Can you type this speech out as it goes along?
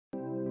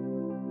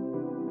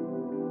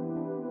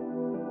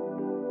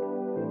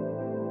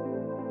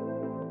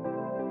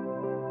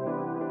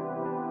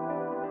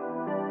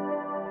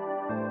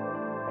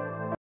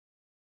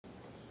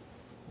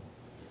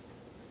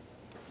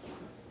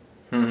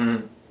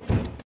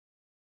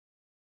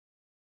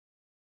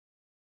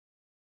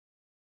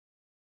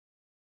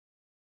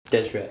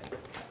Desiree,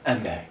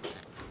 I'm back.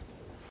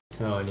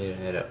 So I need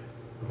to edit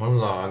one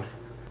vlog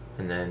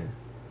and then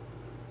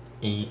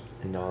eat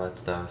and all that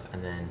stuff,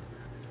 and then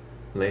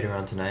later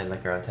on tonight,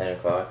 like around 10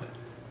 o'clock,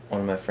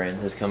 one of my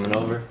friends is coming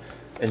over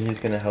and he's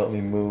gonna help me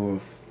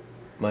move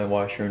my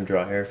washer and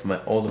dryer from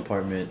my old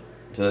apartment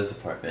to this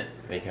apartment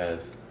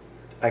because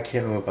I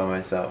can't move by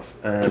myself.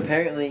 And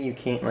apparently you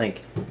can't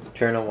like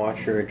turn a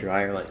washer or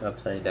dryer like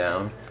upside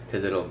down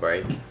because it'll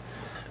break.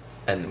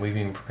 And we've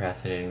been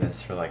procrastinating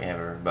this for like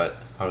ever, but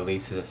our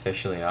lease is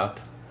officially up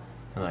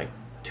in like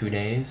 2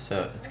 days,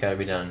 so it's gotta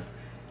be done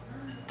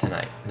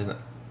tonight. It doesn't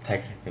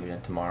technically be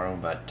done tomorrow,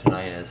 but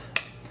tonight is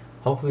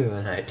hopefully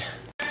the night.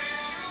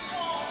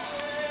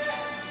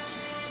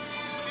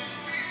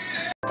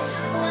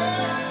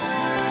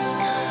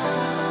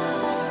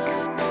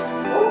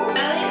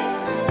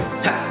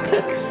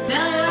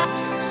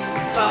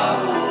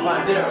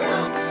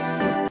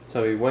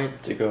 So we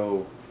went to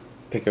go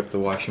pick up the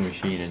washing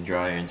machine and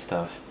dryer and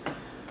stuff,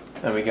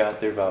 and we got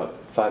there about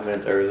 5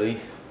 minutes early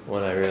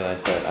when I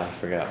realized that I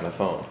forgot my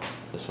phone.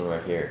 This one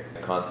right here.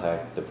 I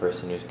contact the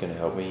person who's gonna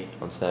help me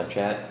on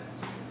Snapchat,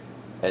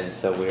 and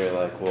so we were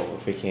like, well,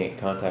 if we can't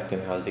contact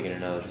him, how's he gonna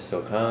know to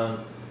still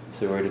come?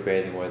 So we're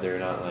debating whether or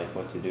not like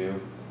what to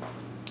do.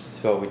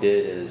 So what we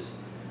did is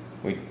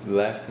we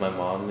left my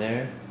mom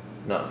there,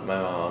 not my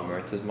mom,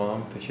 Maritza's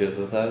mom, because she was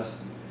with us.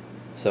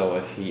 So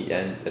if he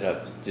ended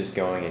up just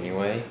going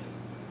anyway,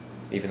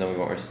 even though we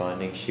weren't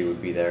responding, she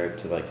would be there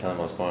to like tell him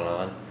what's going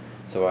on.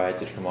 So I had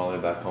to come all the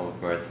way back home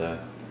with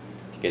Maritza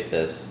to get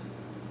this,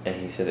 and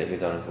he said that he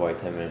was on his way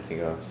 10 minutes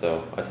ago.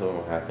 So I told him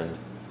what happened.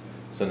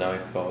 So now we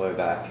have to go all the way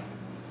back.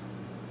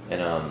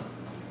 And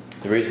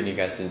the reason you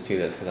guys didn't see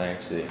this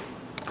because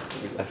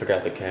I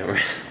forgot the camera.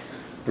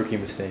 Rookie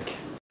mistake.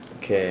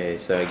 Okay,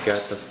 so I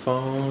got the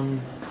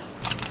phone.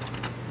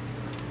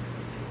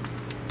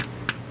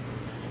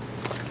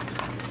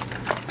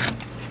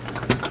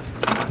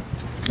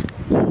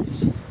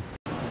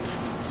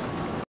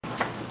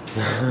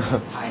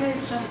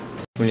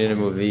 We need to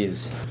move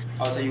these.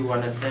 Also, you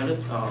want to sell it?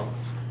 Or?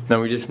 No,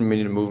 we need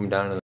to move them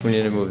down. We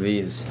need to move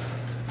these.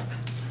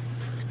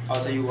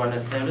 Also, you want to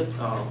sell it?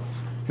 Or?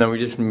 No, we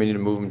need to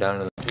move them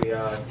down. We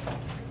are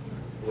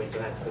going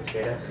to high school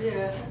together.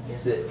 Yeah.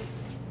 Sit.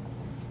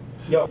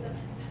 Yo.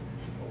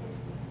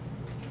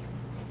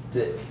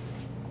 Sit.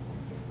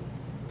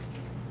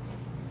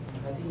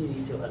 I think you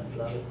need to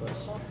unplug it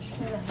first.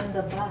 In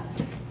the back.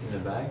 In the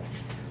back?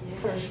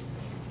 First.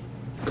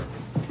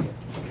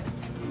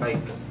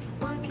 Like,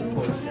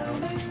 pull it down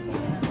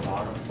from the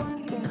bottom.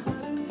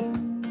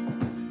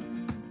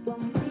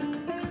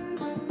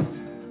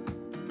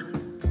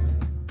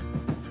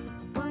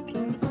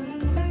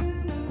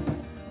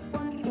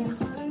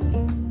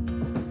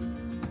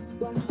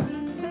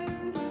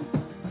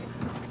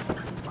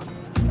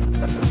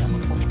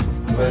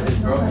 But it's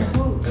broken.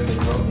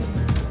 It's broken.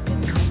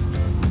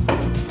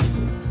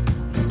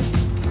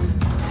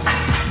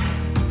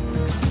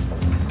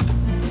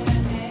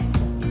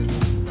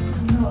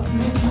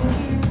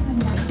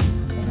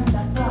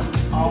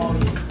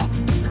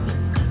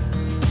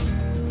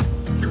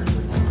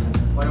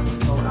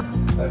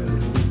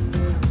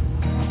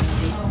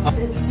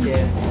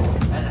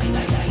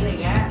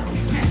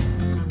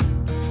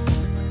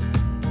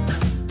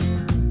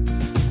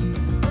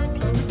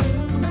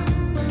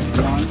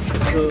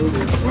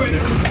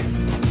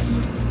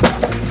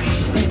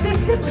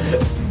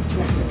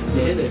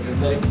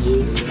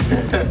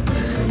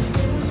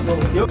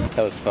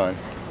 That was fun.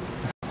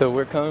 So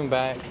we're coming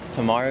back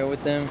tomorrow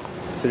with them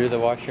to do the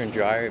washer and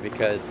dryer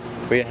because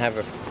we didn't have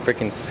a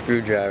freaking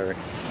screwdriver.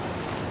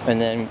 And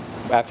then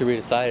after we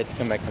decided to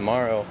come back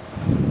tomorrow,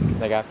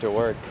 like after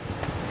work,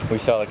 we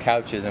saw the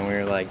couches and we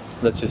were like,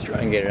 let's just try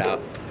and get it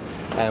out.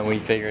 And we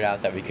figured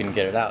out that we couldn't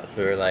get it out,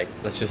 so we were like,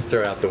 let's just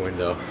throw it out the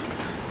window.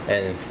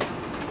 And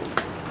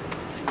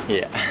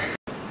yeah.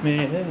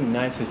 Man, they're the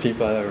nicest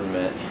people I've ever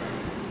met.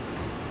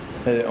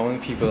 They're the only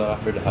people that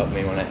offered to help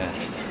me when I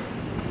asked.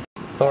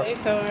 Thor, Hey,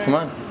 Thor. come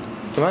on,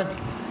 come on.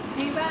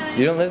 Hey, bye.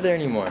 You don't live there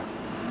anymore.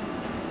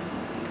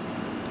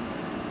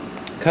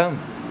 Come.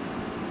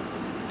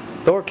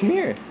 Thor, come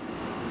here.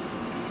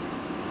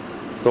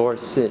 Thor,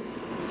 sit.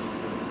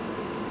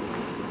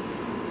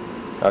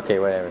 Okay,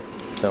 whatever.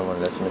 Don't want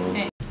to listen to me.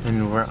 Hey.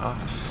 And we're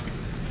off.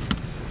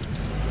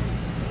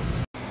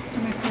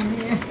 Me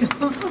comí esto.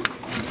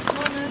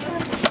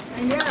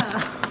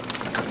 Yeah.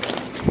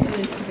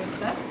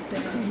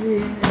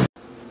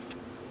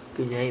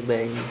 Good night,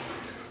 baby.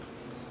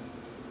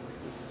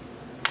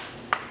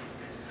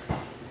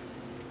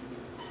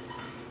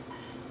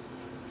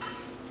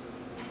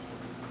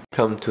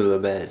 Come to the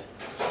bed.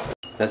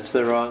 That's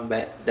the wrong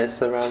bed. That's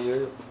the wrong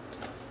room.